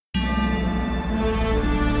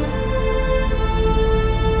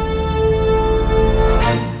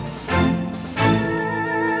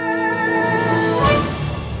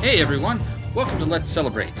everyone. Welcome to Let's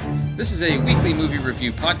Celebrate. This is a weekly movie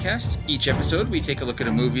review podcast. Each episode, we take a look at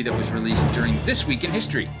a movie that was released during this week in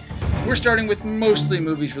history. We're starting with mostly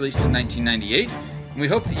movies released in 1998, and we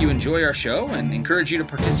hope that you enjoy our show and encourage you to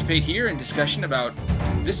participate here in discussion about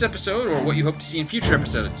this episode or what you hope to see in future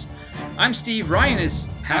episodes. I'm Steve. Ryan is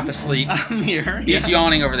half asleep. I'm here. He's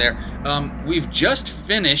yawning over there. We've just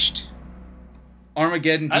finished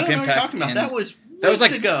Armageddon Deep I don't know what you're Impact. talking about. That was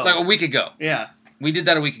like ago. Like a week ago. Yeah. We did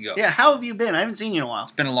that a week ago. Yeah, how have you been? I haven't seen you in a while.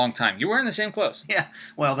 It's been a long time. You're wearing the same clothes. Yeah,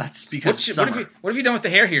 well, that's because it's summer. What have you done with the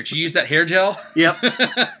hair here? Did you use that hair gel? Yep.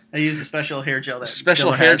 I used a special hair gel.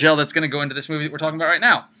 Special hair gel that's going to go into this movie that we're talking about right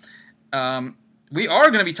now. We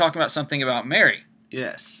are going to be talking about something about Mary.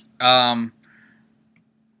 Yes. Through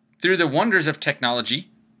the wonders of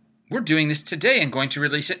technology, we're doing this today and going to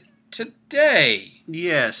release it today.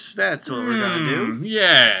 Yes, that's what we're going to do.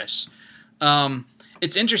 Yes.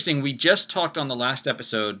 It's interesting. We just talked on the last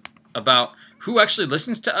episode about who actually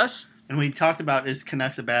listens to us. And we talked about is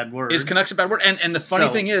Canucks a bad word? Is Canucks a bad word? And the funny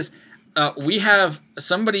thing is, we have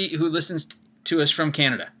somebody who listens to us from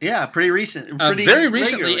Canada. Yeah, pretty recent. Very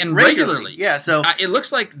recently and regularly. Yeah, so... it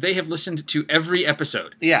looks like they have listened to every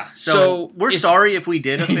episode. Yeah, so we're sorry if we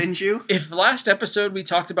did offend you. If last episode we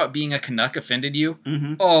talked about being a Canuck offended you,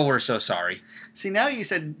 we're so sorry. See, now you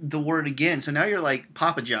said the word again, so now you're like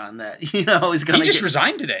Papa John that, is going to He just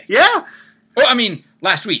resigned today. Yeah. Well, I mean,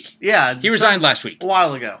 last week. Yeah. He resigned last week. A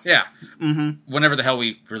while ago. Yeah. Mm-hmm. Whenever the hell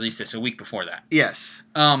we released this, a week before that. Yes.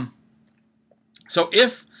 So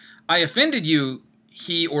if I offended you,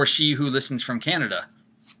 he or she who listens from Canada,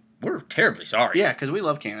 we're terribly sorry. Yeah, because we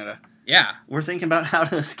love Canada. Yeah. We're thinking about how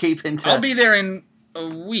to escape into... I'll be there in a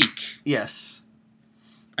week. Yes.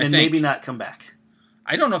 I and think. Maybe not come back.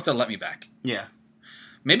 I don't know if they'll let me back. Yeah.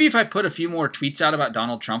 Maybe if I put a few more tweets out about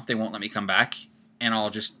Donald Trump, they won't let me come back, and I'll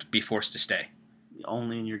just be forced to stay.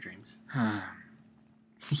 Only in your dreams.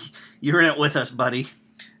 You're in it with us, buddy.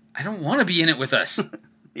 I don't want to be in it with us. I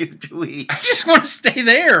I just want to stay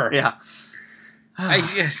there. Yeah.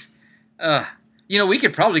 We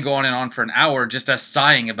could probably go on and on for an hour just us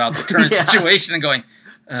sighing about the current situation and going,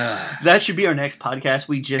 That should be our next podcast.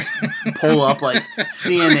 We just pull up like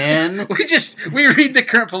CNN. We read the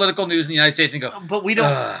current political news in the United States and go. But we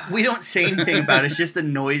don't say anything about it. It's just the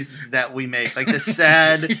noises that we make. Like the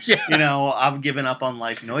sad, I've given up on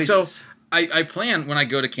life noises. So I plan when I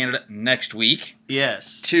go to Canada next week.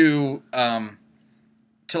 Yes. To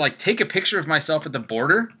like take a picture of myself at the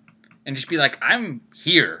border and just be like, I'm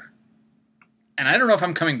here. And I don't know if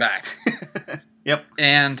I'm coming back. Yep.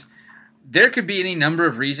 And there could be any number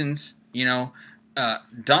of reasons,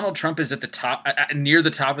 Donald Trump is at the top, near the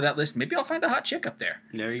top of that list. Maybe I'll find a hot chick up there.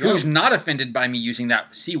 There you go. Who's not offended by me using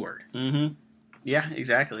that C word. Mm-hmm. Yeah,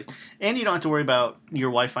 exactly. And you don't have to worry about your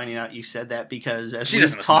wife finding out you said that because as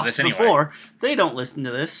we've talked before, they don't listen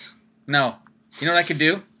to this. No. You know what I could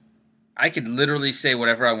do? I could literally say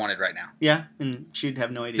whatever I wanted right now. Yeah, and she'd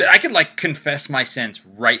have no idea. I could confess my sins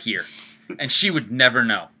right here, and she would never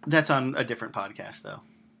know. That's on a different podcast, though.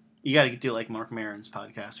 You got to do like Mark Maron's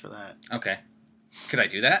podcast for that. Okay. Could I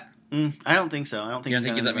do that? I don't think so. I don't think. You don't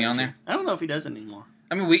think you'd let me on there? I don't know if he does anymore.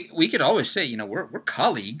 I mean, we could always say, we're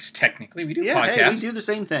colleagues technically. We do podcasts. Hey, we do the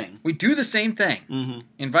same thing. We do the same thing. Mm-hmm.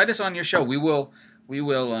 Invite us on your show. We will.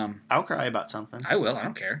 I'll cry about something. I will. I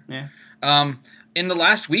don't care. Yeah. In the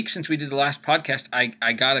last week since we did the last podcast,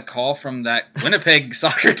 I got a call from that Winnipeg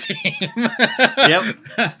soccer team.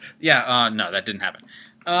 Yep. Yeah. No, that didn't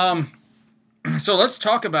happen. So let's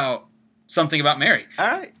talk about something about Mary. All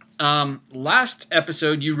right. Last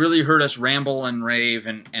episode, you really heard us ramble and rave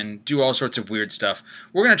and do all sorts of weird stuff.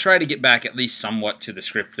 We're going to try to get back at least somewhat to the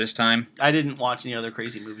script this time. I didn't watch any other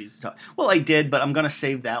crazy movies. Well, I did, but I'm going to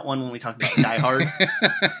save that one when we talk about Die Hard.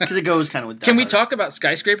 Because it goes kind of with Die Hard. Can we talk about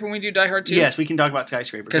Skyscraper when we do Die Hard too? Yes, we can talk about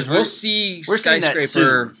Skyscraper. Because we'll see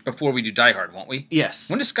Skyscraper before we do Die Hard, won't we? Yes.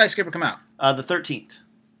 When does Skyscraper come out? The 13th.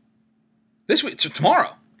 This week? So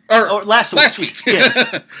tomorrow? Or last week. Last week.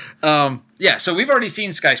 Yes. Yeah, so we've already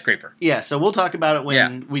seen Skyscraper. Yeah, so we'll talk about it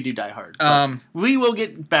when we do Die Hard. We will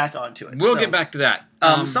get back onto it. We'll get back to that.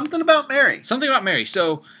 Something About Mary. Something About Mary.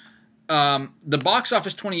 So, the box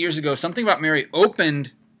office 20 years ago, Something About Mary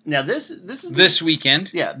opened. Now this is this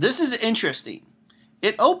weekend. Yeah, this is interesting.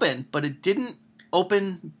 It opened, but it didn't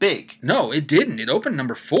open big. No, it didn't. It opened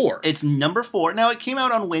number 4. It's number 4. Now, it came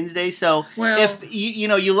out on Wednesday, so if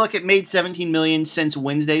you look, it made $17 million since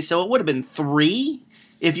Wednesday, so it would have been 3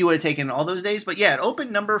 if you would have taken all those days. But yeah, it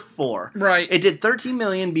opened number 4. Right. It did $13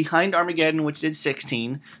 million behind Armageddon, which did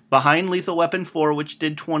 16, behind Lethal Weapon 4, which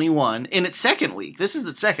did 21, in its second week. This is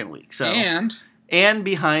the second week. So and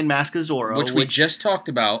behind Mask of Zorro, which we just talked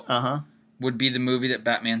about. would be the movie that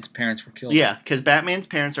Batman's parents were killed. Yeah, because Batman's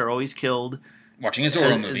parents are always killed. Watching a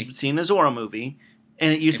Zorro movie. Seeing a Zorro movie.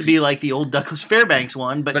 And it used to be like the old Douglas Fairbanks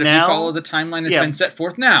one, but now... But if you follow the timeline that's been set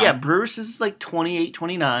forth now... Yeah, Bruce is like 28,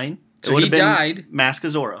 29. So he died... Mask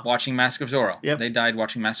of Zorro. Watching Mask of Zorro. Yep. They died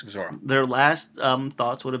watching Mask of Zorro. Their last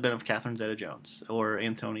thoughts would have been of Catherine Zeta-Jones or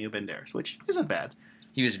Antonio Banderas, which isn't bad.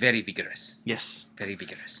 He was very vigorous. Yes. Very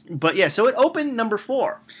vigorous. But yeah, so it opened number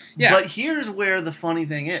 4. Yeah. But here's where the funny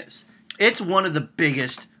thing is. It's one of the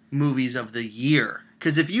biggest movies of the year.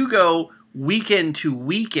 Because if you go weekend to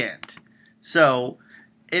weekend... So...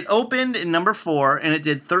 It opened in number 4, and it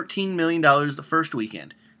did $13 million the first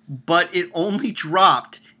weekend. But it only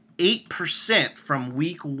dropped 8% from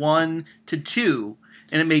week 1 to 2,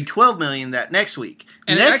 and it made $12 million that next week.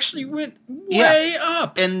 And it actually went way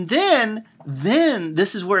up. And then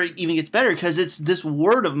this is where it even gets better, because it's this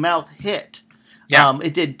word-of-mouth hit. Yeah.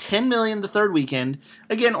 It did $10 million the third weekend.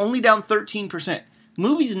 Again, only down 13%.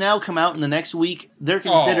 Movies now come out in the next week. They're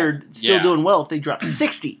considered still doing well if they drop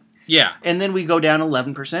 60%. Yeah. And then we go down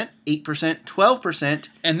 11%, 8%, 12%.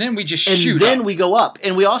 And then we just shoot up. And then we go up.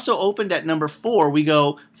 And we also opened at number 4. We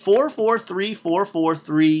go 4, 4, 3, 4, 4,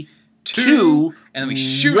 3, 2, and then we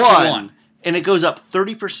shoot 1. To 1. And it goes up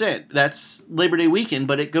 30%. That's Labor Day weekend,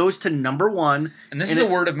 but it goes to number 1. And this is a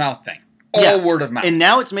word-of-mouth thing. All word of mouth. And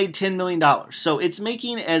now it's made $10 million. So it's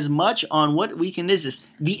making as much on what weekend is this?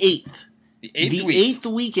 The 8th. The 8th week. The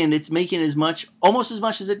 8th weekend, it's making almost as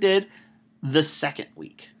much as it did the second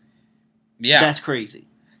week. Yeah. That's crazy.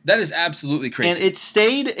 That is absolutely crazy.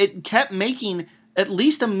 And it kept making at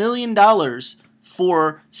least $1 million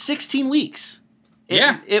for 16 weeks.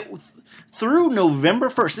 Through November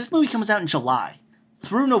 1st. This movie comes out in July.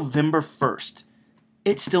 Through November 1st,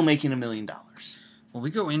 it's still making $1 million. Well, we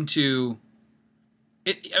go into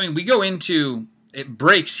it. I mean, it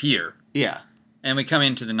breaks here. Yeah. And we come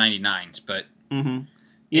into the 99s, but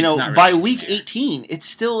by week 18, it's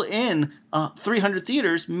still in 300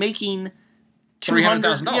 theaters making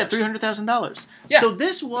 $300,000. Yeah, $300,000. Yeah. So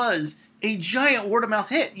this was a giant word of mouth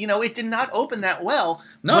hit. It did not open that well,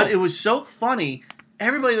 no. But it was so funny.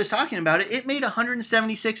 Everybody was talking about it. It made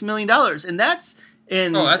 $176 million, and that's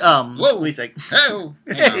in. Whoa! Wait a sec. Oh,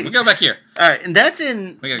 we go back here. All right, and that's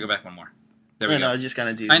in. We gotta go back one more. There we go. I was just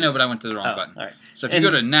gonna do. I know, but I went to the wrong button. All right. So if you go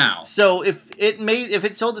to now. So if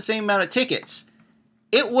it sold the same amount of tickets,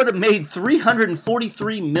 it would have made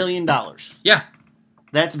 $343 million. Yeah.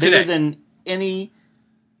 That's bigger than any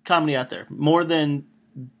comedy out there. More than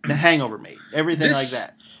The Hangover made. Everything like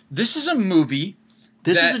that. This is a movie.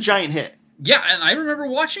 This was a giant hit. Yeah, and I remember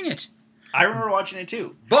watching it. I remember watching it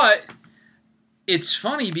too. But it's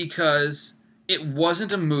funny because it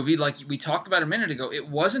wasn't a movie, like we talked about a minute ago, it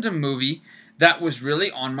wasn't a movie that was really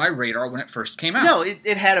on my radar when it first came out. No,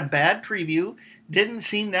 it had a bad preview. Didn't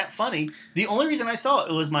seem that funny. The only reason I saw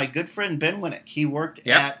it was my good friend Ben Winnick. He worked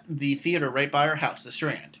at the theater right by our house, the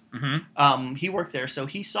Strand. Mm-hmm. He worked there, so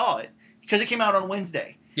he saw it because it came out on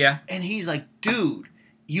Wednesday. Yeah. And he's like, dude,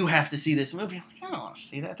 you have to see this movie. I'm like, I don't want to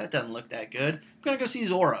see that. That doesn't look that good. I'm going to go see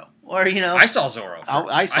Zorro. Or, I saw Zorro.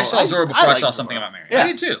 I saw Zorro before I saw Something About Mary. Yeah. I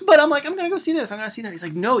did too. But I'm like, I'm going to go see this. I'm going to see that. He's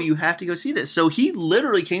like, no, you have to go see this. So he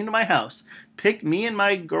literally came to my house, picked me and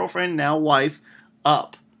my girlfriend, now wife,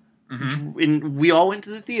 up. Mm-hmm. And we all went to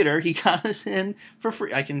the theater. He got us in for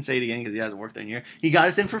free. I can say it again because he hasn't worked there in a year. He got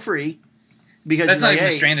us in for free. Because that's not even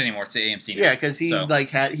the Strand anymore. It's the AMC now. Yeah, because he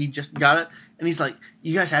he just got it, and he's like,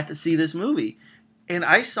 "You guys have to see this movie," and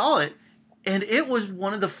I saw it, and it was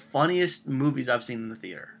one of the funniest movies I've seen in the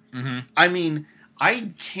theater. Mm-hmm. I mean,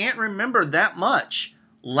 I can't remember that much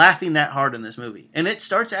laughing that hard in this movie, and it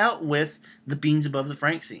starts out with the beans above the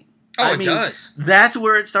Frank scene. Oh, it does. That's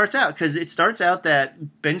where it starts out, because it starts out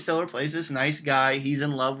that Ben Stiller plays this nice guy. He's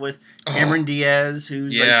in love with Cameron Diaz,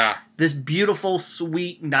 who's like this beautiful,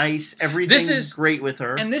 sweet, nice, everything's great with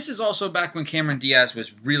her. And this is also back when Cameron Diaz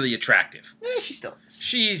was really attractive. She still is.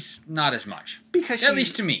 She's not as much. At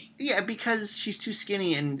least to me. Yeah, because she's too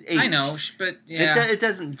skinny and aged. I know, but yeah. It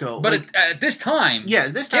doesn't go. But at this time,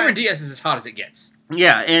 Cameron Diaz is as hot as it gets.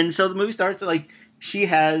 Yeah, and so the movie starts she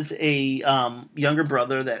has a younger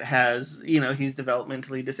brother that has, he's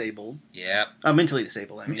developmentally disabled. Yeah. Mentally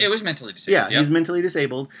disabled, I mean. It was mentally disabled. Yeah, he's mentally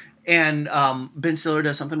disabled. And Ben Stiller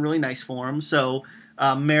does something really nice for him. So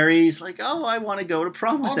Mary's like, oh, I want to go to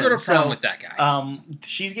prom with him. I'll go to prom with that guy.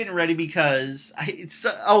 She's getting ready because he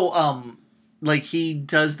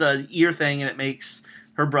does the ear thing and it makes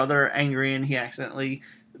her brother angry and he accidentally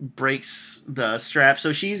breaks the strap,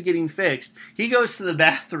 so she's getting fixed. He goes to the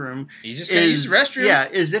bathroom. He's just going to use the restroom. Yeah,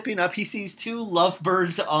 is zipping up. He sees 2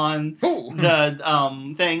 lovebirds on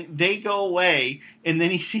the thing. They go away, and then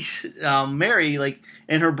he sees Mary like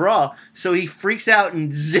in her bra, so he freaks out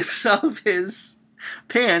and zips up his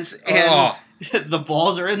pants, and the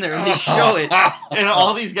balls are in there, and they show it, and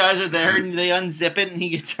all these guys are there, and they unzip it, and he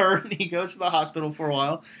gets hurt, and he goes to the hospital for a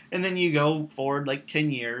while, and then you go forward like 10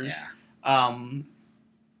 years. Yeah.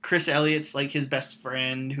 Chris Elliott's like his best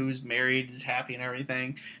friend who's married, is happy and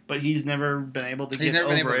everything, but he's never been able to get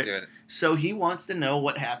over it. So he wants to know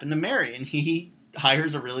what happened to Mary, and he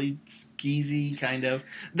hires a really skeezy kind of,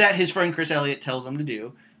 that his friend Chris Elliott tells him to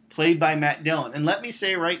do, played by Matt Dillon. And let me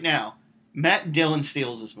say right now, Matt Dillon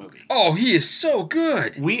steals this movie. Oh, he is so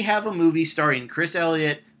good. We have a movie starring Chris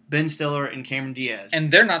Elliott, Ben Stiller, and Cameron Diaz. And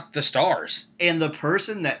they're not the stars. And the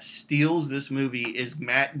person that steals this movie is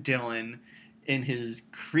Matt Dillon in his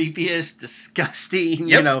creepiest,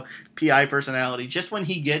 disgusting, PI personality. Just when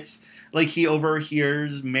he gets, like, he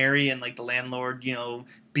overhears Mary and, like, the landlord,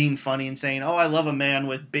 being funny and saying, "Oh, I love a man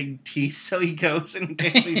with big teeth." So he goes and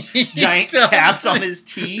gets these giant caps on his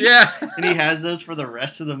teeth. Yeah. And he has those for the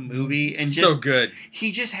rest of the movie. And so good.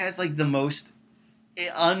 He just has, like, the most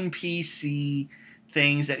un-PC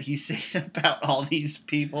things that he's saying about all these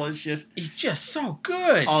people. It's just... He's just so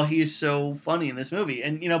good. Oh, he is so funny in this movie.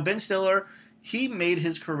 And, Ben Stiller... He made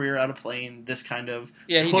his career out of playing this kind of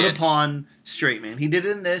put-upon straight man. He did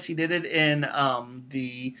it in this. He did it in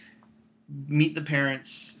the Meet the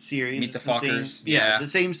Parents series. Meet the Fockers. The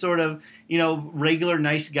same sort of, regular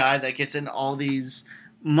nice guy that gets in all these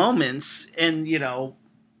moments and,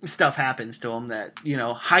 stuff happens to him that,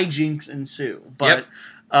 hijinks ensue. But,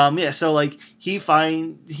 so, like, he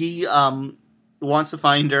wants to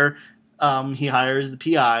find her. He hires the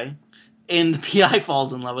PI. And the PI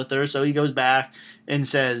falls in love with her, so he goes back and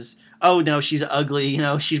says, "Oh, no, she's ugly.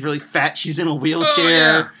 She's really fat. She's in a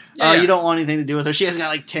wheelchair. You don't want anything to do with her. She has got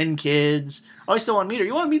like 10 kids. Oh, I still want to meet her.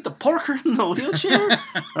 You want to meet the porker in the wheelchair?"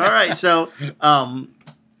 All right, so,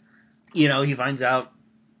 he finds out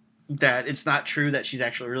that it's not true that she's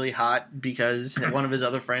actually really hot because one of his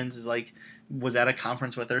other friends was at a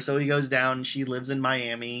conference with her. So he goes down and she lives in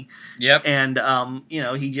Miami. Yep. And,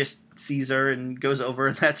 he just sees her and goes over,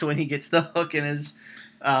 and that's when he gets the hook in his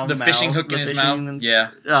mouth. Fishing hook in his mouth. Yeah.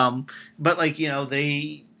 But,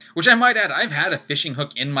 they... Which I might add, I've had a fishing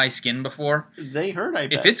hook in my skin before. They hurt, I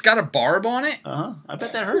bet. If it's got a barb on it... I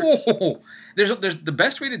bet that hurts. Whoa, there's the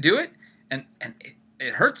best way to do it, and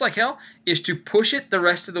it hurts like hell, is to push it the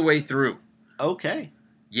rest of the way through. Okay.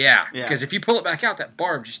 Yeah, because if you pull it back out, that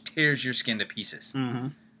barb just tears your skin to pieces. Mm-hmm.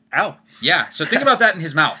 Ow. Yeah, so think about that in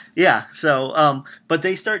his mouth. Yeah, so, but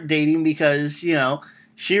they start dating because,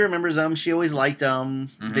 she remembers him, she always liked him,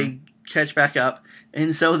 they catch back up,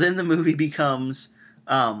 and so then the movie becomes,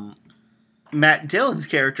 Matt Dillon's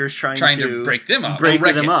character is trying to break them up.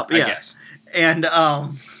 I guess. And,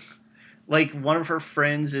 one of her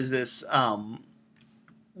friends is this,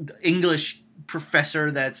 English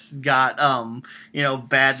professor that's got,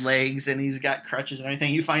 bad legs, and he's got crutches and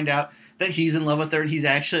everything. You find out that he's in love with her, and he's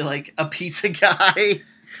actually, like, a pizza guy.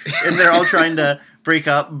 And they're all trying to break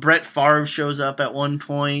up. Brett Favre shows up at one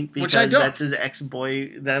point because that's his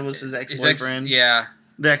that was his ex-boyfriend. The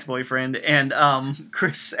ex-boyfriend. And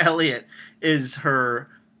Chris Elliott is her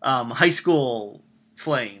high school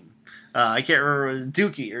flame. I can't remember, it was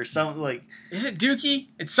Dookie or something like... Is it Dookie?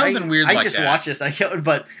 It's something weird like that. I just watched this,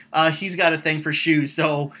 but he's got a thing for shoes.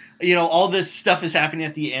 So, all this stuff is happening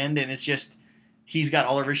at the end, and it's just, he's got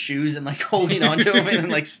all of her shoes and, holding onto them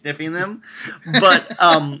and, sniffing them. But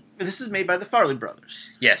this is made by the Farrelly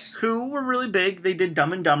brothers. Yes. Who were really big. They did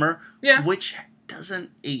Dumb and Dumber. Yeah. Which doesn't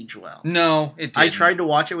age well. No, it didn't. I tried to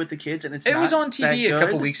watch it with the kids, and it was on TV a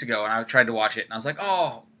couple weeks ago, and I tried to watch it, and I was like,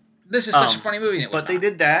 oh, this is such a funny movie. And it was they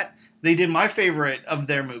did that. They did my favorite of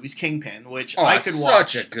their movies, Kingpin, which I could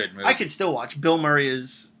watch. Such a good movie. I could still watch. Bill Murray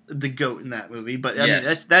is the GOAT in that movie, but I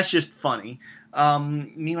mean that's just funny.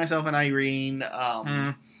 Me, Myself, and Irene.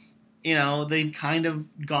 They've kind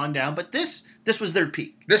of gone down, but this was their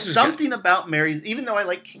peak. This is something good. About Mary's. Even though I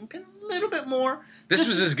like Kingpin a little bit more, this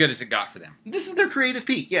was as good as it got for them. This is their creative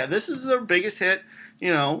peak. Yeah, this is their biggest hit.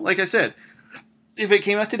 Like I said, if it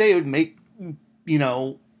came out today, it would make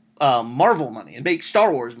Marvel money and make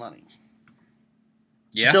Star Wars money.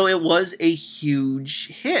 Yeah. So it was a huge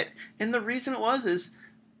hit. And the reason it was is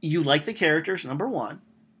you like the characters, number one.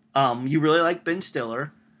 You really like Ben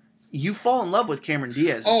Stiller. You fall in love with Cameron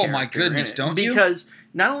Diaz. Oh, my goodness, don't you? Because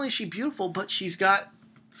not only is she beautiful, but she's got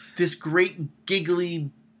this great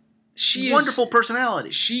giggly wonderful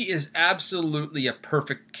personality. She is absolutely a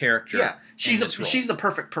perfect character. Yeah, she's the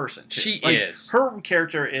perfect person. Too. She is. Her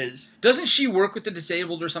character is. Doesn't she work with the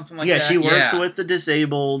disabled or something like that? Yeah, she works with the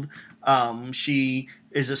disabled. She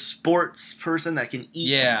is a sports person that can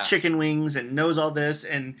eat chicken wings and knows all this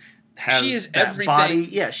and has she is that everything body.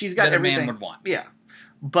 Yeah, she's got that everything a man would want. Yeah,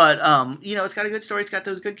 but it's got a good story. It's got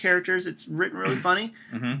those good characters. It's written really funny.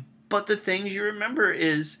 Mm-hmm. But the things you remember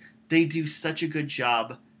is they do such a good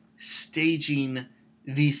job staging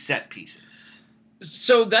these set pieces.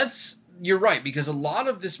 So you're right, because a lot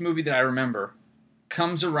of this movie that I remember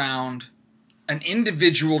comes around an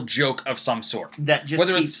individual joke of some sort. That just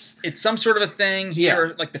whether it's some sort of a thing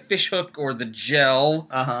here, like the fish hook or the gel.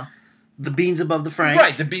 The beans above the Frank.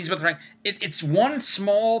 Right, the beans above the Frank. It's one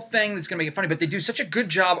small thing that's going to make it funny, but they do such a good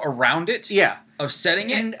job around it. Yeah. Of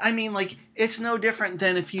setting it. And, I mean, like, it's no different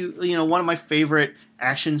than if one of my favorite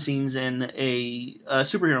action scenes in a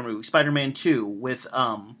superhero movie, Spider-Man 2, with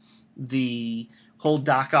the whole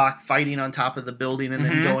Doc Ock fighting on top of the building and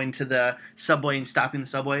then going to the subway and stopping the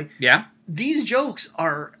subway. Yeah. These jokes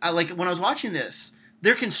are, like, when I was watching this,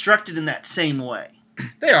 they're constructed in that same way.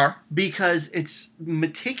 They are. Because it's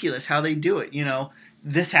meticulous how they do it,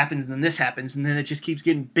 This happens and then this happens and then it just keeps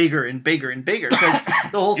getting bigger and bigger and bigger. Because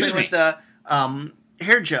the whole thing with the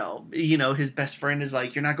hair gel, his best friend is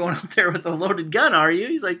like, "You're not going out there with a loaded gun, are you?"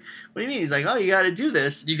 He's like, "What do you mean?" He's like, "Oh, you got to do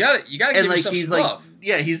this. You got to give yourself some love."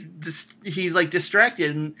 Yeah, he's like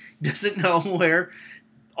distracted and doesn't know where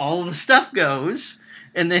all of the stuff goes.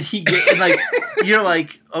 And then you're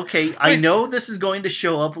like, okay, I know this is going to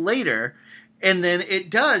show up later. And then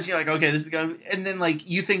it does. You're like, okay, this is going to... And then,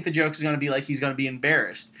 you think the joke is going to be like he's going to be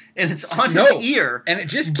embarrassed. And it's on his ear. And it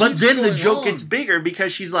just keeps But then the going joke on. Gets bigger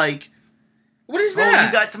because she's like... What is that? Oh,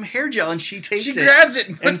 you got some hair gel. And she takes it. She grabs it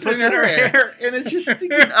and puts it in her hair. And it's just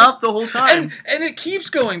sticking up the whole time. And it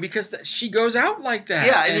keeps going because she goes out like that.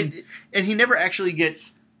 Yeah, and he never actually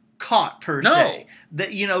gets caught, per se.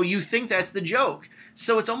 That, you think that's the joke.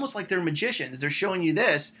 So it's almost like they're magicians. They're showing you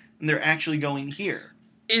this, and they're actually going here.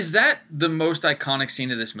 Is that the most iconic scene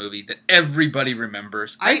of this movie that everybody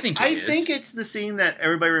remembers? I think it is. I think it's the scene that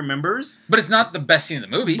everybody remembers. But it's not the best scene of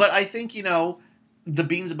the movie. But I think, the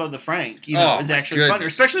beans above the Frank, is actually funny.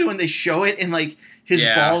 Especially when they show it and, his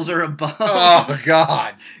balls are above. Oh,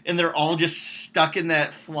 God. And they're all just stuck in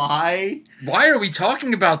that fly. Why are we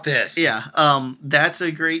talking about this? Yeah. That's a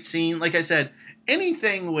great scene. Like I said,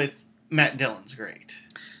 anything with Matt Dillon's great.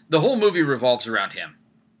 The whole movie revolves around him.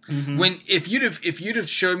 Mm-hmm. If you'd have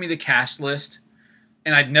showed me the cast list,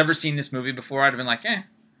 and I'd never seen this movie before, I'd have been like, all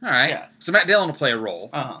right. Yeah. So Matt Dillon will play a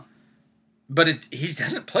role. But he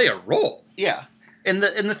doesn't play a role. Yeah, and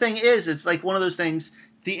the thing is, it's like one of those things.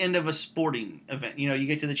 The end of a sporting event, you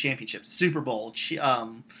get to the championship, Super Bowl,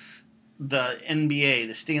 the NBA,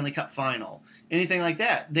 the Stanley Cup Final, anything like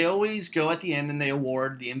that. They always go at the end and they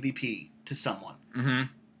award the MVP to someone. Mm-hmm.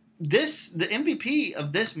 The MVP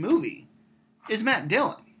of this movie is Matt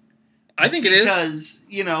Dillon. I think it is.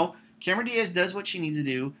 Because, Cameron Diaz does what she needs to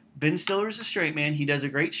do. Ben Stiller is a straight man. He does a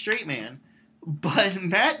great straight man. But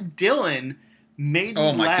Matt Dillon made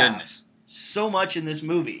me laugh so much in this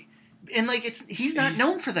movie. And, he's not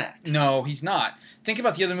known for that. No, he's not. Think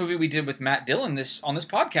about the other movie we did with Matt Dillon on this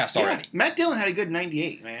podcast already. Matt Dillon had a good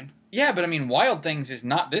 98, man. Yeah, but Wild Things is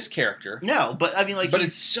not this character. No, but but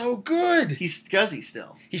it's so good. He's scuzzy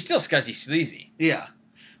still. He's still scuzzy sleazy. Yeah.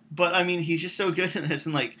 But, he's just so good in this.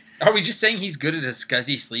 And, are we just saying he's good at a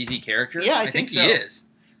scuzzy, sleazy character? Yeah, I think so. He is.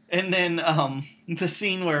 And then the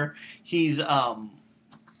scene where he's got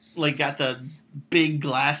the big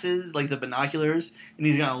glasses, the binoculars, and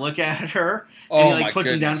he's gonna look at her, and he puts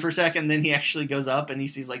him down for a second. And then he actually goes up and he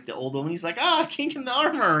sees the old woman. He's like, kink in the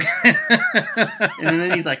armor. And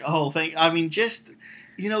then he's like,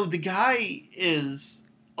 the guy is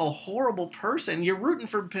a horrible person. You're rooting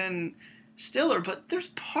for Ben Stiller, but there's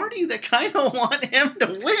part of you that kind of want him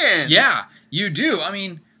to win. Yeah, you do.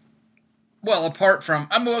 Well, apart from...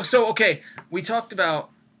 we talked about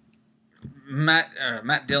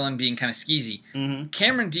Matt Dillon being kind of skeezy. Mm-hmm.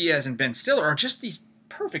 Cameron Diaz and Ben Stiller are just these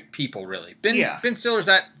perfect people, really. Ben Stiller's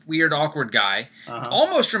that weird, awkward guy.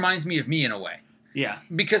 Almost reminds me of me in a way. Yeah.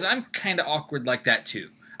 Because I'm kind of awkward like that, too.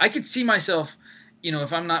 I could see myself,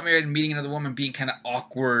 if I'm not married and meeting another woman, being kind of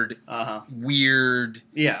awkward, weird.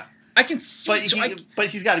 Yeah. I can see... But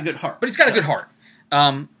he's got a good heart. But he's got a good heart.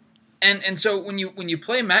 And so when you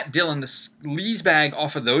play Matt Dillon, the sleazebag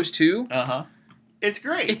off of those two, it's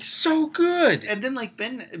great. It's so good. And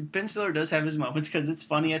then Ben Stiller does have his moments because it's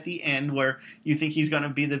funny at the end where you think he's gonna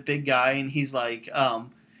be the big guy and he's like,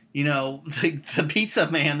 you know, the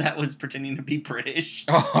pizza man that was pretending to be British.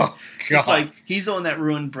 Oh, God. It's like, he's the one that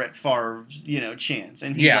ruined Brett Favre's, you know, chance.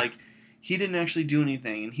 And he's Yeah. like, he didn't actually do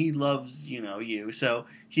anything, and he loves, you know, you. So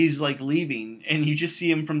he's, like, leaving, and you just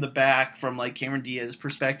see him from the back, from, like, Cameron Diaz's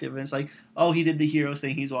perspective, and it's like, oh, he did the hero's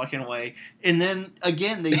thing, he's walking away. And then,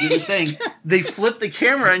 again, they do this thing. They flip the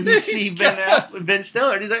camera, and you see Ben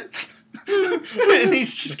Stiller, and he's like... and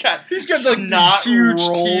he's got like snot these huge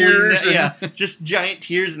rolling tears down- and- yeah, just giant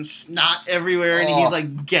tears and snot everywhere, and Oh. he's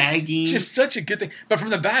like gagging. Just such a good thing. But from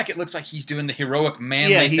the back, it looks like he's doing the heroic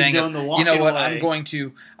manly Yeah, he's thing. doing the you walking know what? away.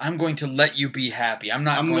 I'm going to let you be happy. I'm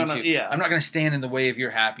not going to stand in the way of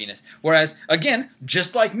your happiness. Whereas, again,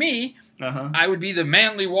 just like me, I would be the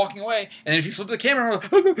manly walking away, and then if you flip the camera,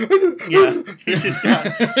 yeah, he's just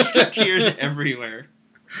got tears everywhere.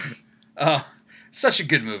 Such a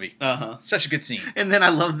good movie. Such a good scene. And then I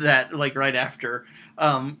love that, like, right after,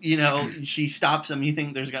 you know, she stops him. You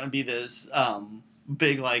think there's going to be this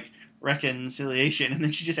big, like, reconciliation, and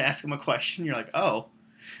then she just asks him a question. You're like, oh.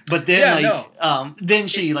 But then, then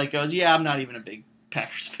she, like, goes, yeah, I'm not even a big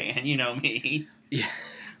Packers fan. You know me. Yeah.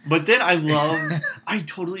 But then I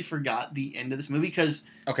totally forgot the end of this movie, because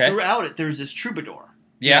throughout it, there's this troubadour.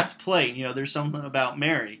 Yeah. That's playing. You know, there's something about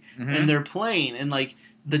Mary. Mm-hmm. And they're playing, and, like,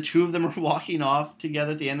 the two of them are walking off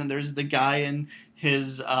together at the end, and there's the guy and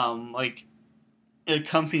his, like,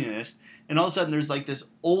 accompanist, and all of a sudden there's, like, this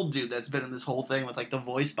old dude that's been in this whole thing with, like, the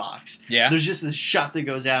voice box. Yeah. There's just this shot that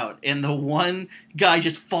goes out, and the one guy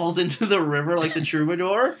just falls into the river like the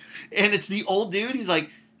troubadour, and it's the old dude. He's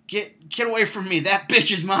like, Get away from me, that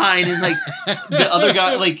bitch is mine. And, like, the other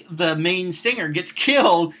guy, like, the main singer gets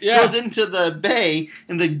killed, goes into the bay,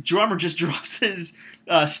 and the drummer just drops his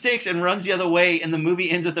sticks and runs the other way, and the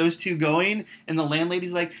movie ends with those two going, and the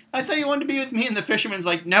landlady's like, I thought you wanted to be with me, and the fisherman's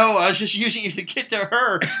like, no, I was just using you to get to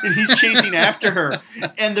her, and he's chasing after her,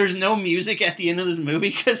 and there's no music at the end of this movie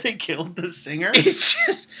because they killed the singer.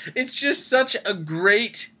 It's just such a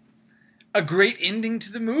great ending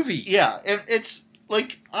to the movie. Yeah, it's...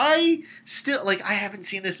 Like, I haven't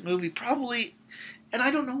seen this movie probably, and I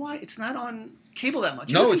don't know why. It's not on cable that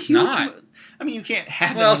much. No, it's not. I mean, you can't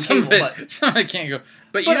have it on cable. Some of it can't go.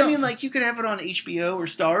 But I mean, like, you could have it on HBO or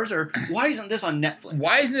Starz, or why isn't this on Netflix?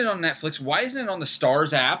 Why isn't it on Netflix? Why isn't it on the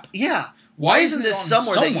Starz app? Yeah. Why isn't this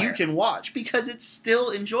somewhere that you can watch? Because it's still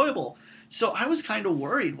enjoyable. So I was kind of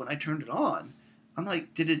worried when I turned it on. I'm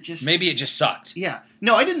like, did it just... Maybe it just sucked. Yeah.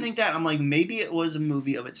 No, I didn't think that. I'm like, maybe it was a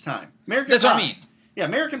movie of its time. That's what I mean. Yeah,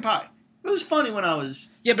 American Pie. It was funny when I was...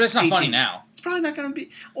 Yeah, but it's not 18. funny now. It's probably not going to be...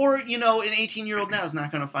 Or, you know, an 18-year-old now is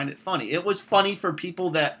not going to find it funny. It was funny for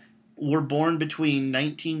people that were born between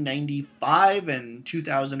 1995 and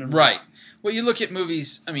 2001. Right. Well, you look at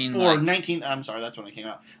movies, I mean... Or I'm sorry, that's when it came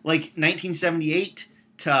out. Like, 1978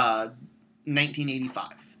 to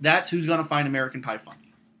 1985. That's who's going to find American Pie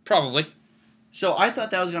funny. Probably. So I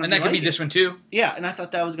thought that was going to be... And that could be this one, too. Yeah, and I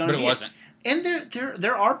thought that was going to be... But it wasn't. And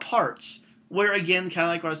there are parts... Where, again, kind of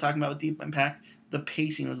like what I was talking about with Deep Impact, the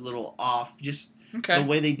pacing was a little off. Just the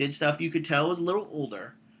way they did stuff, you could tell it was a little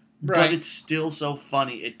older. Right. But it's still so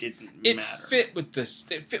funny, it didn't matter. It fit with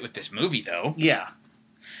this movie, though. Yeah.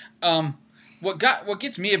 What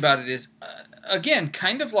gets me about it is, again,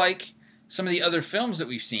 kind of like some of the other films that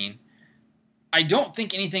we've seen, I don't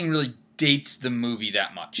think anything really dates the movie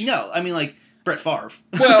that much. No, I mean, like... Brett Favre.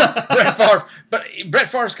 Well, Brett Favre. But Brett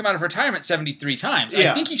Favre's come out of retirement 73 times.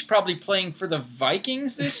 Yeah. I think he's probably playing for the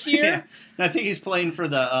Vikings this year. Yeah. And I think he's playing for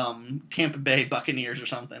the Tampa Bay Buccaneers or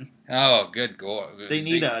something. Oh, good goal. They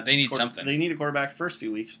need something. They need a quarterback the first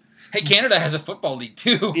few weeks. Hey, Canada has a football league,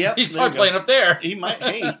 too. Yep, He's probably playing up there. He might.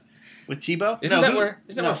 Hey, with Tebow? Isn't that where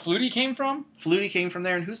Flutie came from? Flutie came from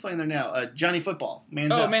there, and who's playing there now? Johnny Football.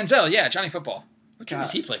 Manziel. Oh, Manziel. Yeah, Johnny Football. What team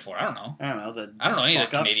does he play for? I don't know. I don't know. I don't know any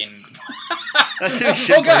of the Canadian... That's who he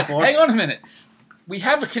should play for. Hang on a minute. We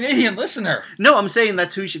have a Canadian listener. No, I'm saying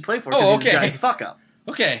that's who he should play for because he's a giant fuck-up.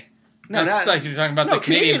 Okay. No, that's like you're talking about the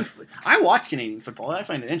Canadian... I watch Canadian football. I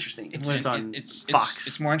find it interesting when it's on Fox.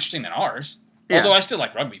 It's more interesting than ours. Yeah. Although I still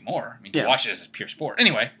like rugby more. I mean, to watch it as a pure sport.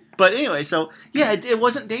 Anyway. But anyway, so, yeah, it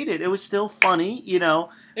wasn't dated. It was still funny, you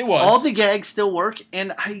know. It was. All the gags still work.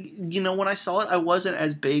 And, when I saw it, I wasn't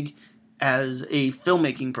as big as a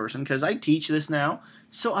filmmaking person because I teach this now.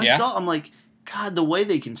 So I'm like, God, the way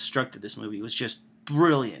they constructed this movie was just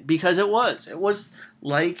brilliant because it was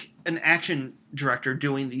like an action director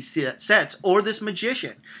doing these sets or this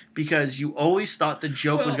magician because you always thought the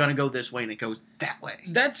joke was going to go this way and it goes that way.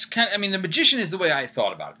 That's the magician is the way I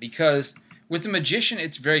thought about it because With the magician,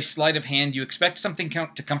 it's very sleight of hand. You expect something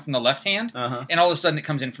to come from the left hand, Uh-huh. and all of a sudden it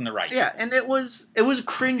comes in from the right. Yeah, and it was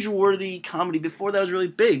cringeworthy comedy before that was really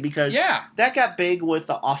big because Yeah. that got big with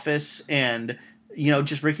The Office and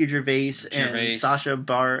just Ricky Gervais and Sacha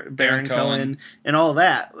Baron Cohen and all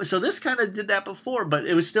that. So this kind of did that before, but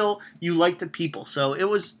it was still you liked the people, so it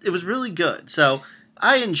was really good. So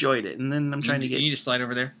I enjoyed it, and then I'm trying to get. You need to slide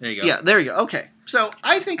over there. There you go. Yeah, there you go. Okay, so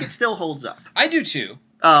I think it still holds up. I do too.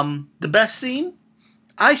 The best scene,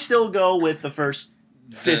 I still go with the first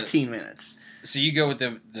 15 minutes. So you go with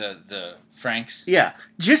the Franks? Yeah,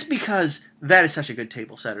 just because that is such a good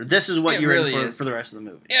table setter. This is what you're really in for the rest of the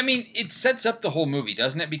movie. I mean, it sets up the whole movie,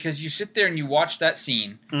 doesn't it? Because you sit there and you watch that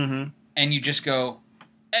scene, and you just go,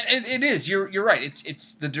 and it is. You're right.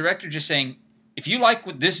 It's the director just saying, if you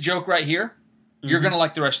like this joke right here, you're gonna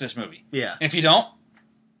like the rest of this movie. Yeah. And if you don't,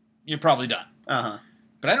 you're probably done. Uh-huh.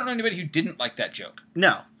 But I don't know anybody who didn't like that joke.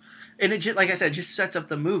 No. And it just, like I said, just sets up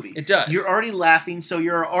the movie. It does. You're already laughing, so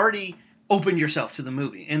you're already opened yourself to the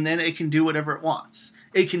movie. And then it can do whatever it wants.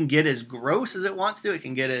 It can get as gross as it wants to. It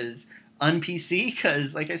can get as un-PC,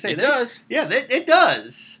 because, like I said... It does. Yeah, it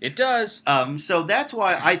does. It does. So that's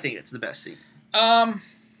why I think it's the best scene. I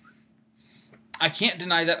can't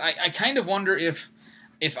deny that. I kind of wonder if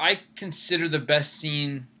I consider the best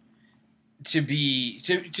scene to be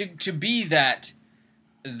that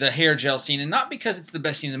the hair gel scene, and not because it's the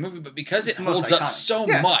best scene in the movie, but because it holds up so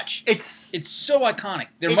much. It's so iconic.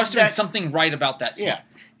 There must have been something right about that scene. Yeah,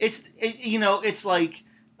 it's like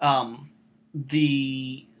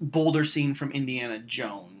the Boulder scene from Indiana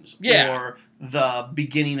Jones, or the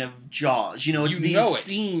beginning of Jaws. It's these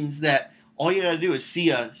scenes that all you got to do is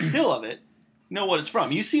see a still of it. Know what it's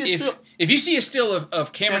from. You see a still. If you see a still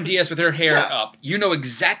of Cameron Diaz with her hair up, you know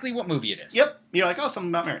exactly what movie it is. Yep. You're like, oh,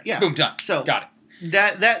 something about Mary. Yeah. Boom, done. So got it.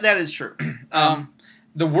 That is true.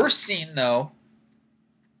 The worst scene, though,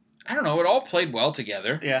 I don't know. It all played well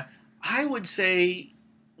together. Yeah. I would say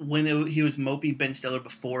when he was mopey Ben Stiller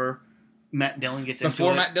before Matt Dillon gets into it.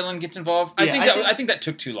 Before Matt Dillon gets involved? Yeah, I think that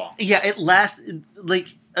took too long. Yeah, it lasted,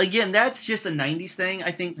 again, that's just a 90s thing.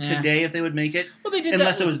 I think today, if they would make it, well, they did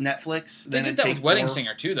unless it was Netflix, they did that with Wedding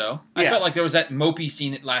Singer, too, though. I felt like there was that mopey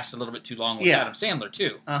scene that lasted a little bit too long with Adam Sandler,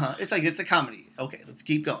 too. It's like, it's a comedy. Okay, let's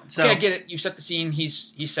keep going. So, okay, I get it. You set the scene.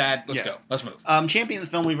 He's sad. Let's go. Let's move. Champion of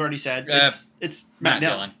the film, we've already said. It's Matt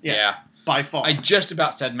Dillon. Yeah. By far. I just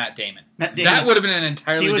about said Matt Damon. Matt Damon. That would have been an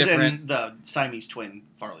entirely different... He was in the Siamese Twin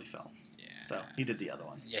Farley film. Yeah. So, he did the other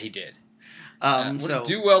one. Yeah, he did. Would it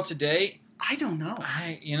do well today? I don't know.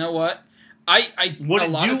 You know what?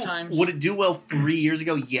 Would it do well 3 years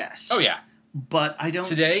ago? Yes. Oh yeah. But I don't.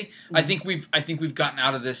 Today, I think we've gotten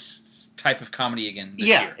out of this type of comedy again. This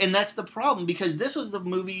year. And that's the problem, because this was the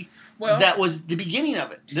movie that was the beginning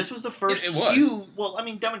of it. This was the first few. Well, I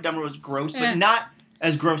mean, Dumb and Dumber was gross, but not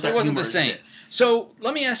as gross. It wasn't the same. So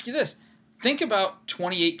let me ask you this: think about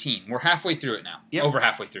 2018. We're halfway through it now. Yep. Over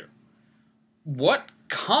halfway through. What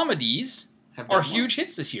comedies are huge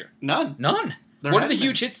hits this year? None. What are the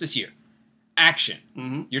huge hits this year? Action.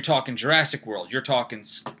 Mm-hmm. You're talking Jurassic World. You're talking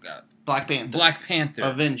Black Panther.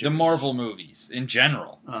 Avengers. The Marvel movies in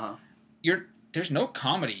general. Uh-huh. There's no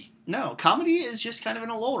comedy. No, comedy is just kind of in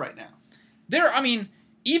a lull right now.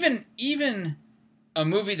 Even a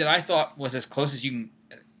movie that I thought was as close as you can.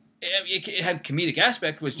 It had comedic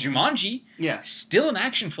aspect was Jumanji. Yeah. Still an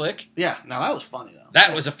action flick. Yeah. Now that was funny though.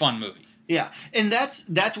 That was a fun movie. Yeah, and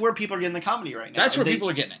that's where people are getting the comedy right now. That's where people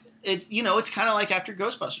are getting it. It's kind of like after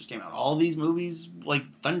Ghostbusters came out. All these movies like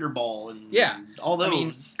Thunderball and all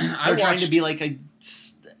those. They're trying to be like a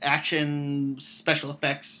action special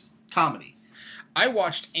effects comedy. I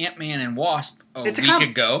watched Ant-Man and Wasp a week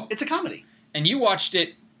ago. It's a comedy. And you watched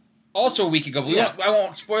it also a week ago. I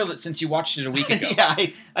won't spoil it since you watched it a week ago. Yeah,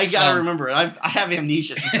 I gotta remember it. I have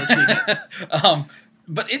amnesia since I've seen it.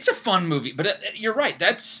 But it's a fun movie. But you're right.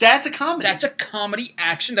 That's a comedy. That's a comedy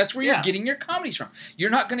action. That's where you're getting your comedies from. You're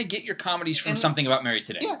not going to get your comedies from Something About Mary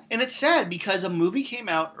Today. Yeah, and it's sad because a movie came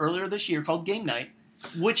out earlier this year called Game Night,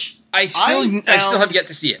 which I still have yet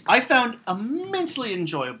to see it. I found immensely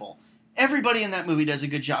enjoyable. Everybody in that movie does a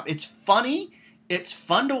good job. It's funny. It's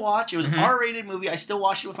fun to watch. It was an R-rated movie. I still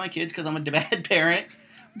watch it with my kids because I'm a bad parent.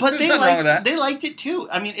 But they liked it too.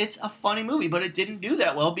 I mean, it's a funny movie, but it didn't do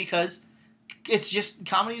that well because it's just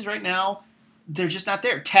comedies right now. They're just not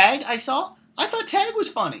there. Tag, I thought Tag was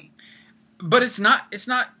funny, but it's not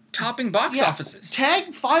topping box offices.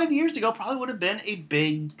 Tag 5 years ago probably would have been a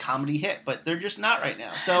big comedy hit, but they're just not right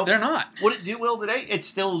now. So they're not. Would it do well today? It's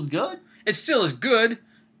still good. It still is good,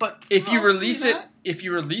 but if you release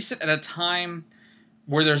it at a time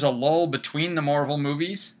where there's a lull between the Marvel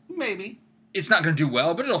movies, maybe. it's not going to do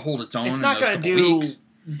well, but it'll hold its own. It's not going to do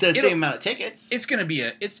the same amount of tickets. It's going to be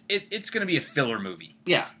it's going to be a filler movie.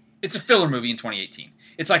 Yeah. It's a filler movie in 2018.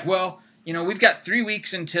 It's like, well, we've got 3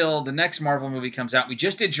 weeks until the next Marvel movie comes out. We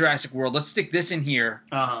just did Jurassic World. Let's stick this in here.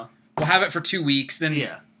 Uh-huh. We'll have it for 2 weeks. Then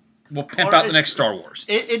we'll pimp Or out the next Star Wars.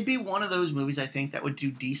 It'd be one of those movies, I think, that would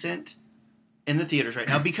do decent in the theaters right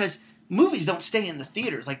now because movies don't stay in the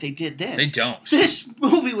theaters like they did then. They don't. This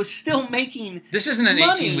movie was still making This isn't an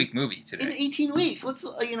 18-week movie today. In 18 weeks. Let's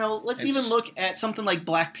even look at something like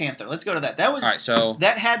Black Panther. Let's go to that. That was all right, so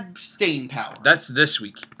that had staying power. That's this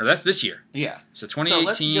week. Or that's this year. Yeah. So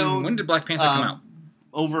 2018, when did Black Panther come out?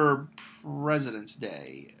 Over President's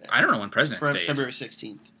Day. I don't know when President's Day is. February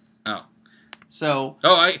 16th. Oh. So.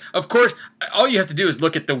 Of course, all you have to do is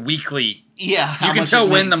look at the weekly. Yeah. You can tell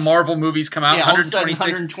when the Marvel movies come out. Yeah,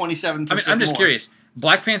 126. 127%. I'm just curious.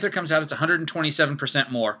 Black Panther comes out, it's 127%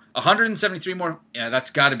 more. 173 more. Yeah, that's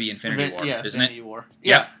got to be Infinity War, isn't Infinity it? War.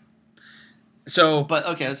 Yeah. So. But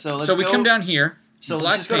okay, so let's. So we come down here. So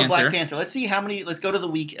let's just go to Black Panther. Let's see how many. Let's go to the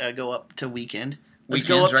week. Go up to weekend. Let's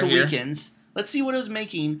go up to weekends. Let's see what it was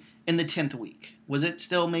making in the 10th week. Was it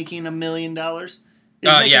still making $1 million?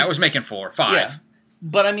 It was making 4, 5. Yeah.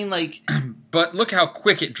 But I mean, like. But look how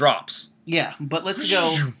quick it drops. Yeah, but let's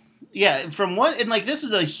go. Yeah, from one and like this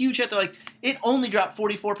was a huge hit. They're like it only dropped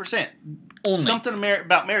 44%. Only something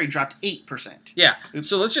about Mary dropped 8%. Yeah. Oops.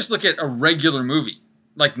 So let's just look at a regular movie,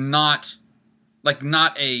 like not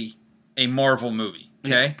a Marvel movie. Okay.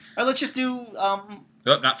 Yeah. All right, let's just do.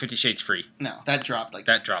 Not 50 Shades Free. No, that dropped like.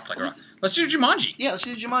 That dropped like a rock. Let's do Jumanji. Yeah, let's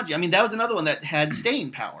do Jumanji. I mean, that was another one that had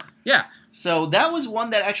staying power. Yeah. So that was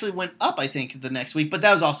one that actually went up, I think, the next week, but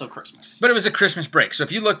that was also Christmas. But it was a Christmas break. So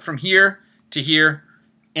if you look from here to here,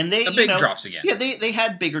 and they the big drops again. Yeah, they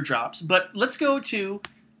had bigger drops. But let's go to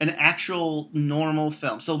an actual normal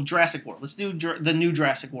film. So Jurassic World. Let's do the new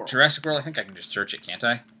Jurassic World. Jurassic World. I think I can just search it, can't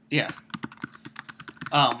I? Yeah.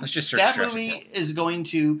 Let's just search that Jurassic movie World. Is going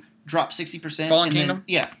to drop 60%. Fallen Kingdom.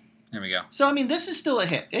 Yeah. There we go. So I mean, this is still a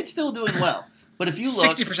hit. It's still doing well. But if you look,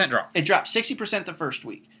 60% drop. It dropped 60% the first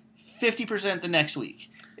week, 50% the next week.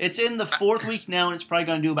 It's in the 4th week now, and it's probably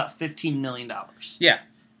going to do about $15 million. Yeah,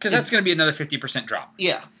 because that's going to be another 50% drop.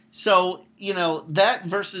 Yeah. So, that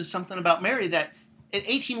versus something about Mary that in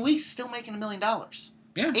 18 weeks is still making $1 million.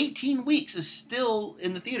 Yeah. 18 weeks is still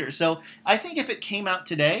in the theater. So I think if it came out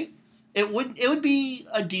today, it would be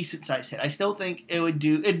a decent sized hit. I still think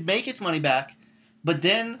it'd make its money back, but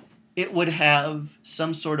then it would have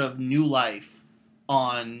some sort of new life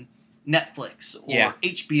on Netflix or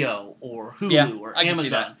HBO or Hulu or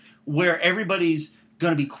Amazon, where everybody's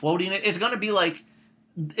going to be quoting it. It's going to be like,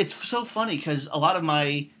 it's so funny because a lot of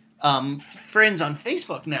my friends on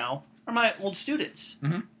Facebook now are my old students.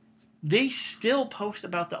 Mm-hmm. They still post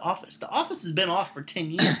about The Office. The Office has been off for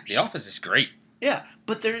 10 years. The Office is great. Yeah,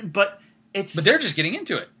 but they're just getting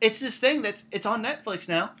into it. It's this thing it's on Netflix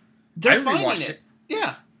now. They're finding it.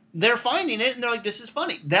 Yeah. They're finding it, and they're like, this is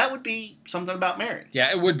funny. That would be something about Mary.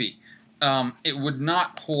 Yeah, it would be. It would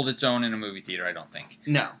not hold its own in a movie theater, I don't think.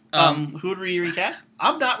 No. Who would we recast?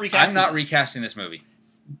 I'm not recasting this movie.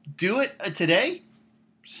 Do it today.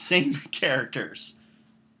 Same characters.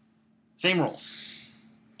 Same roles.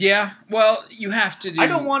 Yeah, well, you have to do... I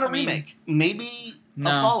don't want a remake. Maybe a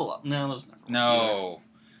follow-up. No, those never. No.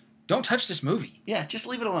 Don't touch this movie. Yeah, just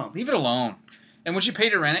leave it alone. Leave it alone. And would you pay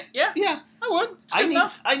to rent it? Yeah. Yeah. I would. It's good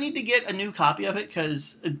enough. I need to get a new copy of it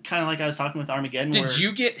because kind of like I was talking with Armageddon. Did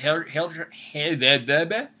you get hair gel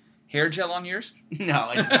on yours? No,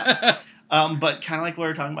 I did not. But kind of like we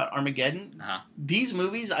were talking about Armageddon, these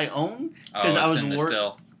movies I own because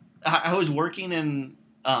I was working in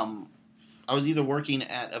I was either working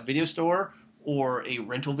at a video store or a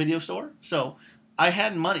rental video store, so I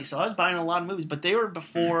had money, so I was buying a lot of movies. But they were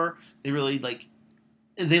before they really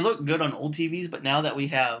they look good on old TVs, but now that we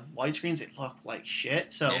have widescreens, they look like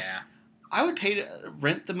shit. So I would pay to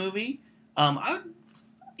rent the movie. I would,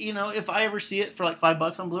 if I ever see it for like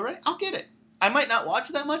 $5 on Blu-ray, I'll get it. I might not watch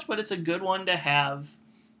it that much, but it's a good one to have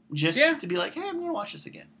just to be like, hey, I'm going to watch this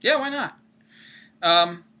again. Yeah, why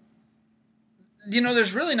not?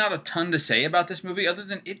 There's really not a ton to say about this movie other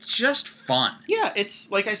than it's just fun. Yeah,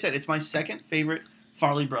 it's like I said, it's my second favorite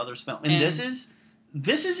Farrelly Brothers film. And this is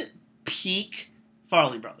peak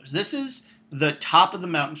Farrelly Brothers. This is the top of the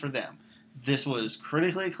mountain for them. This was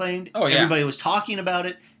critically acclaimed. Oh, yeah. Everybody was talking about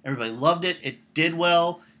it. Everybody loved it. It did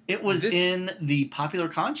well. It was in the popular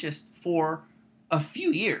conscious for a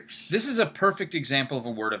few years. This is a perfect example of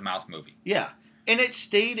a word-of-mouth movie. Yeah. And it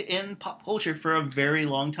stayed in pop culture for a very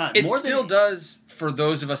long time. It still does for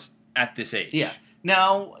those of us at this age. Yeah.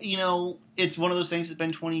 Now, it's one of those things that's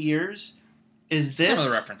been 20 years. Is this Some of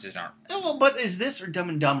the references aren't. Oh, well, but is this or Dumb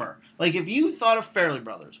and Dumber? Like, if you thought of Fairly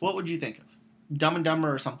Brothers, what would you think of? Dumb and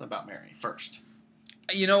Dumber or Something About Mary first?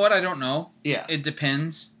 You know what? I don't know. Yeah. It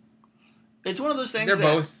depends. It's one of those things They're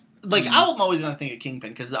both. Like, I'm always going to think of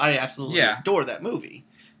Kingpin because I absolutely adore that movie.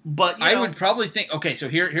 But, I would probably think... Okay, so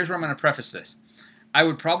here's where I'm going to preface this. I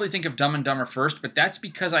would probably think of Dumb and Dumber first, but that's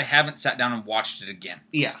because I haven't sat down and watched it again.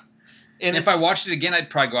 Yeah. And if I watched it again, I'd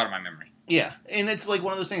probably go out of my memory. Yeah. And it's like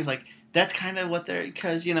one of those things, like, that's kind of what they're...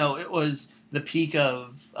 Because, it was the peak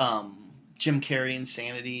of Jim Carrey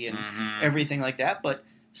insanity and everything like that. But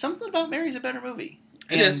Something About Mary's a better movie.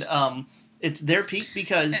 It is. It's their peak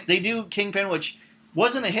because they do Kingpin, which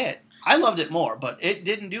wasn't a hit. I loved it more, but it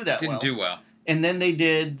didn't do that well. Didn't do well. And then they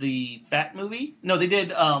did the Fat movie. No, they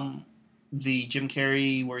did the Jim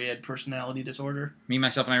Carrey where he had personality disorder. Me,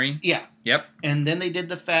 Myself, and Irene? Yeah. Yep. And then they did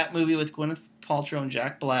the Fat movie with Gwyneth Paltrow and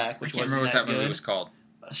Jack Black, which wasn't that good. I can't remember what that movie was called.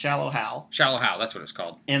 Shallow Hal. Shallow Hal, that's what it was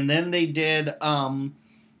called. And then they did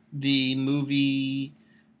the movie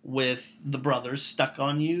with the brothers, Stuck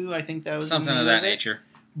on You. I think that was something of that nature.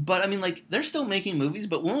 But, I mean, like, they're still making movies,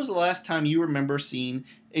 but when was the last time you remember seeing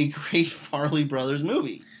a great Farley Brothers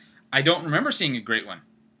movie? I don't remember seeing a great one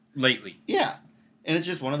lately. Yeah. And it's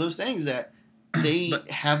just one of those things that they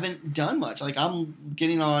haven't done much. Like, I'm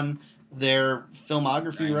getting on their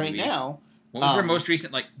filmography right now. What was their most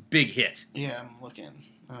recent, like, big hit? Yeah, I'm looking.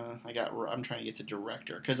 I'm trying to get to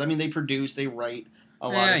director. Because, I mean, they produce, they write a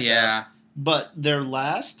lot of stuff. Yeah. But their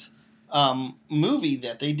last movie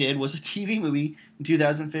that they did was a TV movie in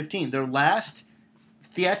 2015. Their last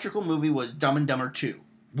theatrical movie was Dumb and Dumber 2.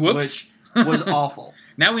 Whoops. Which was awful.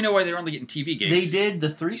 Now we know why they're only getting TV gigs. They did The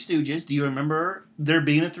Three Stooges. Do you remember there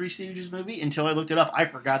being a Three Stooges movie? Until I looked it up. I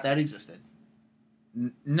forgot that existed.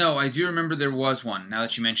 No, I do remember there was one, now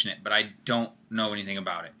that you mention it, but I don't know anything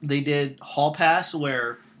about it. They did Hall Pass,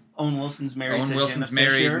 where Owen Wilson's married to Jenna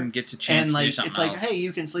Fisher. And gets a chance and, like, to do something it's else. like, hey,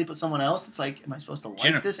 you can sleep with someone else. It's like, am I supposed to like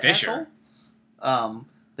Jenna this Fisher. asshole?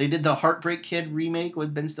 They did the Heartbreak Kid remake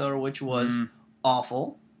with Ben Stiller, which was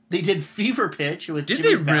awful. They did Fever Pitch with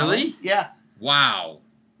Jimmy Fallon. Really? Yeah. Wow.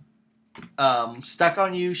 Stuck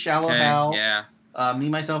on You, Shallow Hal. Yeah. Me,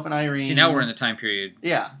 Myself, and Irene. See, now we're in the time period.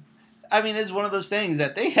 Yeah. I mean, it's one of those things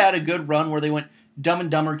that they had a good run where they went Dumb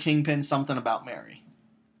and Dumber, Kingpin, Something About Mary.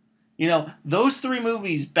 Those three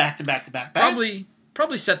movies back to back to back.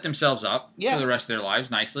 Probably set themselves up for the rest of their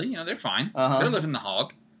lives nicely. They're fine. They're living the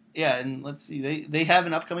hog. Yeah, and let's see. They have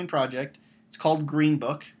an upcoming project. It's called Green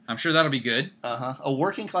Book. I'm sure that'll be good. A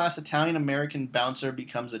working-class Italian-American bouncer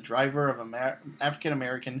becomes a driver of an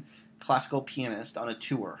African-American classical pianist on a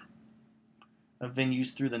tour of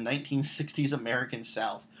venues through the 1960s American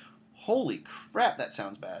South. Holy crap, that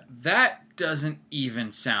sounds bad. That doesn't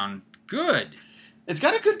even sound good. It's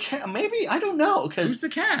got a good cast. Maybe, I don't know. Who's the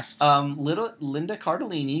cast? Linda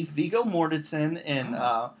Cardellini, Viggo Mortensen, and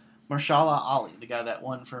Mahershala Ali, the guy that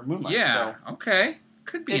won for Moonlight. Yeah, okay.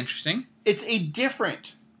 Could be interesting. It's a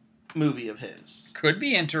different movie of his. Could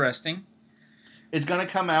be interesting. It's going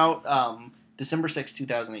to come out December 6,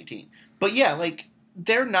 2018. But yeah, like,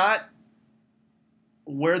 they're not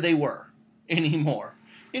where they were anymore.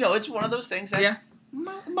 It's one of those things that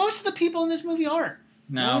most of the people in this movie aren't.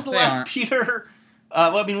 No, when was the last Peter...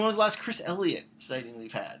 when was the last Chris Elliott sighting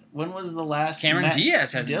we've had? When was the last Cameron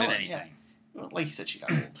Diaz hasn't been anything. Yeah. Well, like you said, she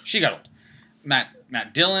got old. She got old.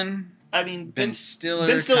 Matt Dillon. I mean, Ben Stiller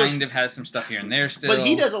kind of has some stuff here and there still. But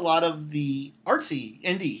he does a lot of the artsy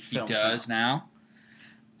indie films. He does now.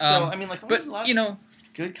 So, I mean, like, when was the last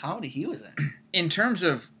good comedy he was in? In terms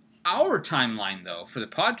of our timeline, though, for the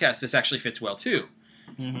podcast, this actually fits well, too.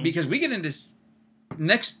 Mm-hmm. Because we get into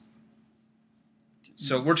next...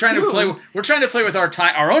 So we're trying to play with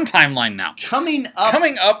our own timeline now. Coming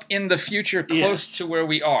up in the future, close to where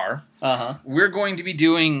we are, we're going to be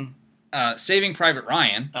doing Saving Private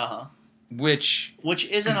Ryan, which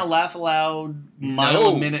isn't a laugh aloud, mile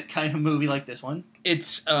a minute kind of movie like this one.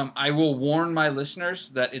 It's I will warn my listeners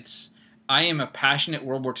that I am a passionate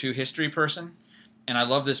World War II history person. And I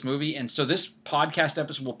love this movie, and so this podcast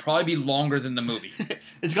episode will probably be longer than the movie.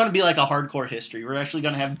 It's going to be like a hardcore history. We're actually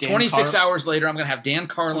going to have 26 hours later, I'm going to have Dan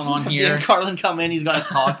Carlin on here. Dan Carlin come in. He's going to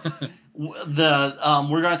talk.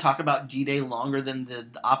 We're going to talk about D-Day longer than the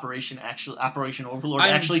Operation Overlord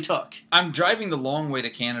actually took. I'm driving the long way to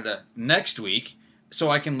Canada next week, so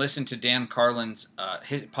I can listen to Dan Carlin's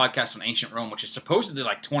his podcast on ancient Rome, which is supposedly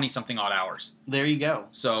like 20-something odd hours. There you go.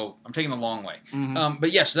 So I'm taking the long way. Mm-hmm.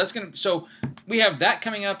 But yes, so we have that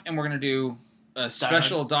coming up, and we're going to do a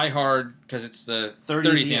special Die Hard because it's the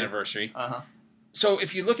 30th anniversary. So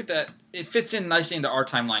if you look at that, it fits in nicely into our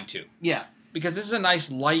timeline too. Yeah. because this is a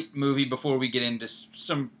nice light movie before we get into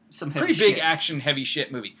some Some pretty heavy big shit. action, heavy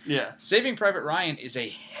shit movie. Yeah. Saving Private Ryan is a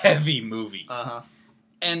heavy movie. Uh-huh.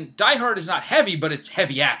 And Die Hard is not heavy, but it's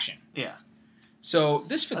heavy action. Yeah. So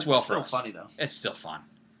this fits well for us. It's still funny, though. It's still fun.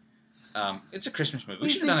 It's a Christmas movie. We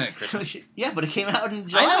should have done it at Christmas. Yeah, but it came out in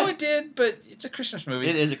July. I know it did, but it's a Christmas movie.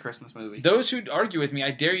 It is a Christmas movie. Those who argue with me,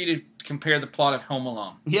 I dare you to compare the plot of Home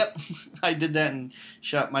Alone. Yep. I did that and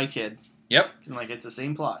shot my kid. Yep. Like, it's the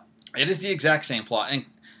same plot. It is the exact same plot. And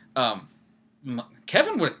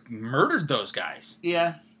Kevin would have murdered those guys.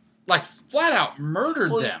 Yeah. Like, flat out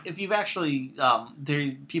murdered Well, them. if you've actually, there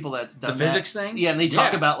are people that's done The that. physics thing? Yeah, and they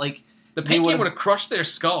talk about, like, the they paint can would've- would have crushed their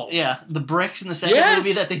skulls. yeah, the bricks in the second Yes!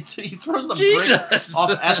 movie that he throws the Jesus! bricks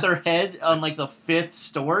off at their head on, like, the 5th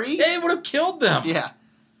story. They would have killed them. Yeah.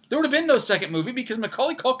 There would have been no second movie because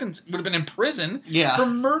Macaulay Culkin would have been in prison Yeah. for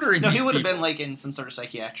murdering No, these he would have people. been, like, in some sort of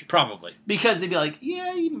psychiatric. Probably. Because they'd be like,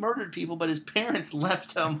 yeah, he murdered people, but his parents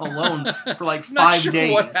left him alone for, like, 5 Not sure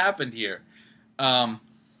days. what happened here.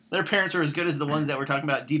 Their parents are as good as the ones that were talking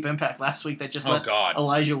about Deep Impact last week that just Oh, let God.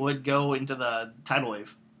 Elijah Wood go into the tidal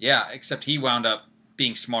wave. Yeah, except he wound up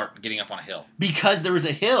being smart and getting up on a hill. Because there was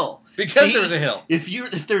a hill. Because See? there was a hill.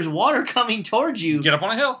 If there's water coming towards you, Get up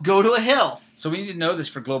on a hill. go to a hill. So we need to know this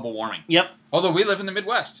for global warming. Yep. Although we live in the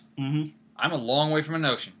Midwest. Mm-hmm. I'm a long way from an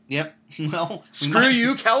ocean. Yep. Well, Screw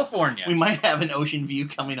you, California. We might have an ocean view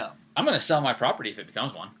coming up. I'm going to sell my property if it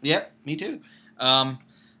becomes one. Yep. Me too.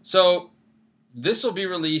 So this will be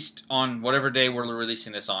released on whatever day we're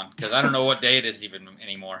releasing this on, because I don't know what day it is even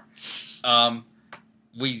anymore.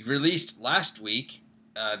 We released last week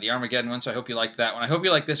the Armageddon one, so I hope you liked that one. I hope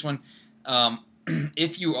you like this one.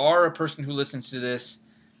 If you are a person who listens to this,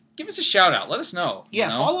 give us a shout out. Let us know. Yeah.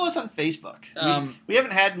 You know? Follow us on Facebook. We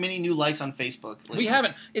haven't had many new likes on Facebook lately. We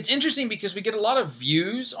haven't. It's interesting because we get a lot of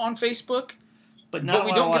views on Facebook, but we don't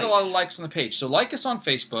get a lot of likes on the page. So like us on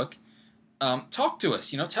Facebook. Talk to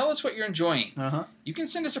us. Tell us what you're enjoying. Uh-huh. You can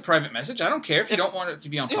send us a private message. I don't care if you don't want it to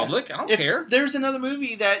be on public. I don't care. There's another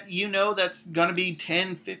movie that that's going to be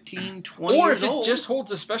 10, 15, 20 Or years if it old. just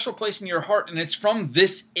holds a special place in your heart and it's from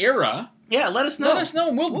this era, Yeah, let us know. let us know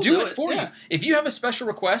and we'll do it for yeah. you. If you have a special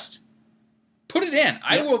request, put it in.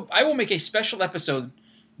 Yep. I will make a special episode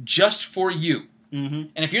just for you. Mm-hmm.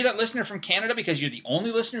 And if you're that listener from Canada, because you're the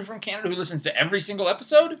only listener from Canada who listens to every single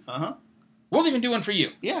episode, Uh-huh. we'll even do one for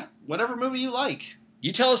you. Yeah, whatever movie you like.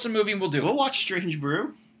 You tell us a movie and we'll do We'll it. watch Strange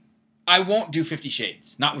Brew. I won't do 50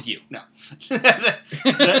 Shades. Not with you. No.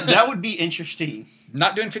 that would be interesting.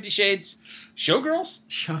 Not doing 50 Shades. Showgirls?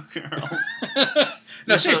 Showgirls.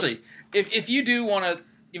 No, seriously. If you do want us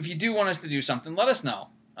to do something, let us know.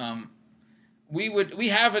 We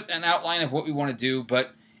have an outline of what we want to do,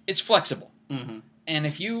 but it's flexible. Mm-hmm. And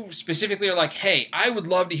if you specifically are like, hey, I would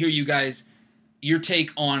love to hear your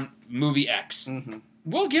take on movie X, Mm-hmm.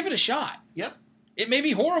 we'll give it a shot. Yep. It may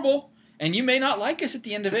be horrible, and you may not like us at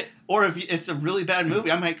the end of it. Or if it's a really bad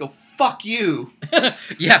movie, I might go, fuck you.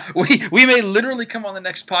 Yeah, we may literally come on the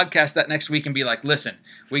next podcast that next week and be like, listen,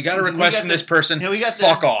 we got a request from this person. Yeah, we got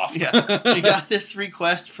fuck off. Yeah, we got this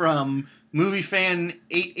request from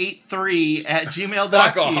moviefan883 at Fuck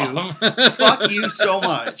gmail.com. off. Fuck you so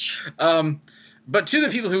much. But to the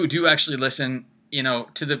people who do actually listen,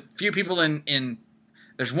 to the few people in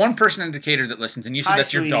there's one person in Decatur that listens, and you said Hi,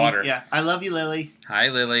 that's your sweetie. daughter. Yeah, I love you, Lily. Hi,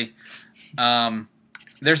 Lily.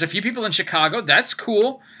 There's a few people in Chicago. That's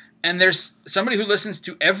cool. And there's somebody who listens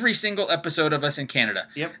to every single episode of us in Canada.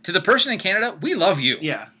 Yep. To the person in Canada, we love you.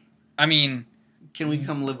 Yeah. I mean, Can we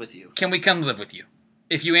come live with you? can we come live with you?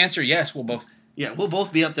 If you answer yes, we'll both. Yeah, we'll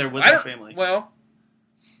both be up there with our family. Well,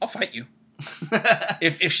 I'll fight you.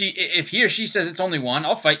 If he or she says it's only one,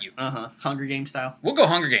 I'll fight you. Hunger Game style. We'll go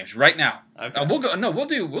Hunger Games right now. Okay. We'll do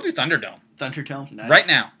Thunderdome Thunderdome. Nice. right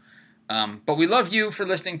now. But we love you for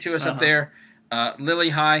listening to us up there. Lily,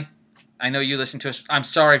 hi. I know you listen to us. I'm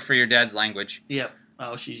sorry for your dad's language. Yep.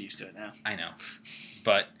 Oh, she's used to it now. I know.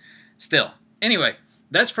 But still. Anyway,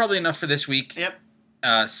 that's probably enough for this week. Yep.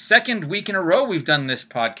 Second week in a row we've done this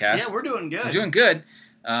podcast. Yeah, we're doing good. We're doing good.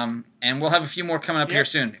 And we'll have a few more coming up here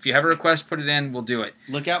soon. If you have a request, put it in. We'll do it.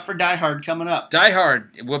 Look out for Die Hard coming up. Die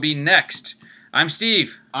Hard will be next. I'm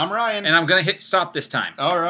Steve. I'm Ryan. And I'm going to hit stop this time. All right.